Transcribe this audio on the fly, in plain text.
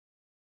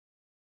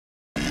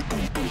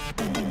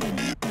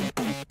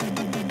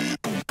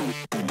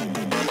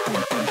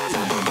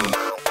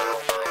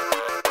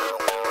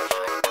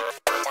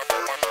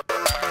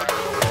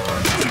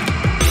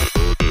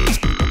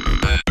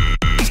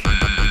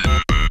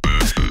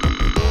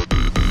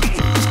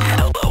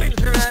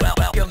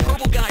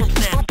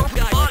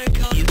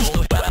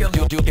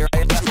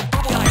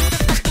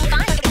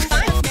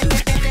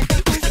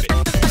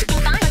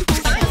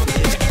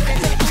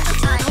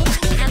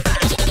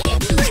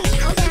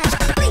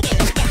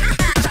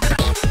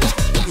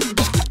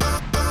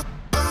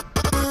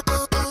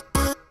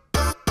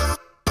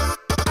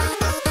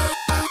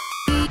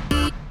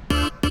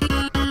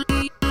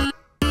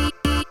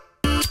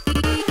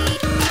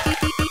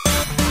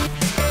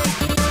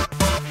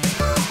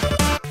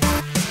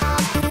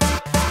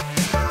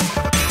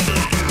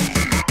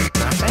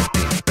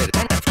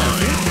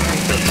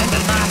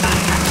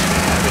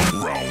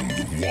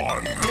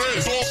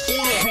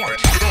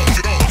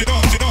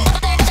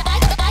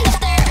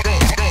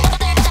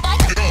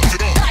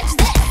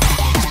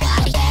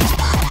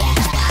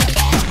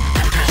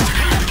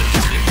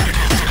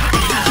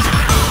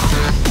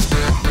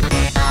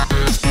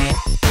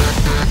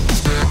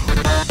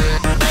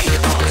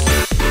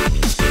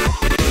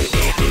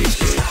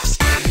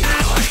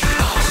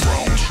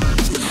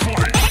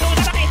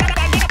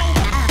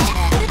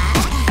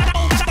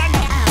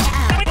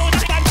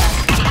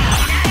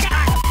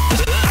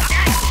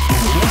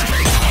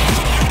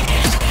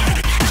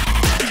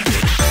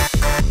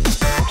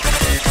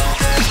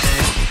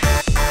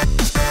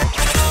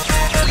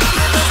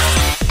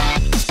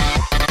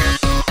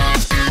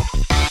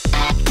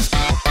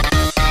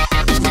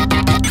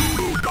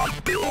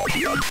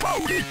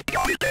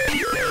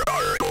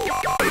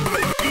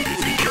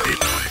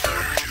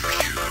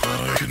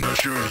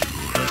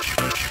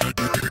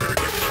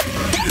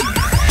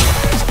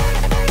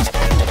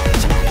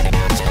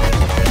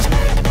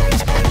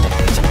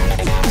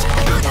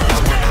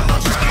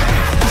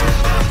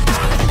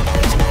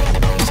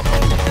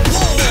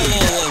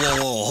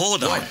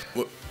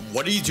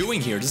What are you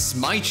doing here? This is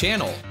my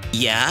channel.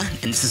 Yeah,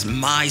 and this is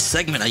my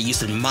segment I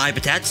used in my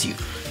Batatsu.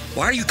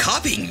 Why are you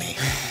copying me?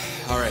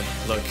 Alright,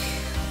 look,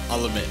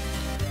 I'll admit.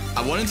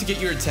 I wanted to get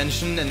your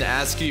attention and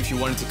ask you if you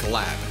wanted to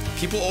collab.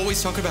 People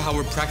always talk about how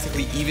we're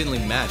practically evenly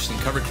matched in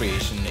cover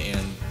creation,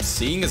 and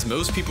seeing as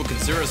most people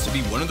consider us to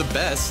be one of the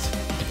best,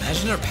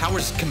 imagine our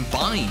powers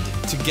combined,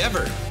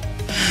 together.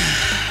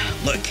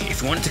 Look,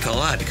 if you wanted to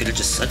collab, you could have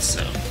just said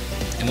so.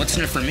 And what's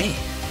in it for me?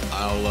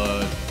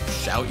 I'll,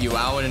 shout you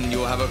out and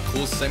you'll have a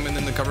cool segment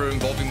in the cover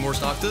involving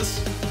Morse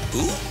Noctis.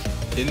 Who?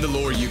 In the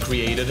lore, you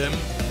created him.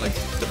 Like,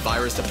 the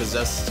virus that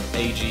possessed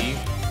AG.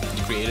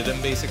 You created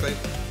him, basically.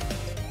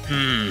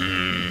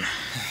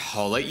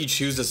 I'll let you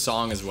choose a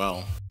song as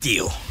well.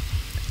 Deal.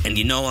 And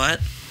you know what?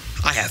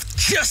 I have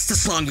just the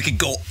song we could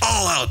go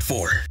all out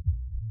for.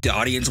 The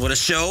audience want a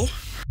show?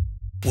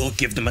 We'll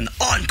give them an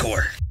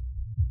encore.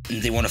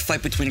 And they want a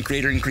fight between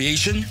creator and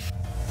creation?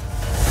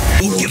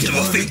 We'll give them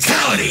a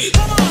fatality!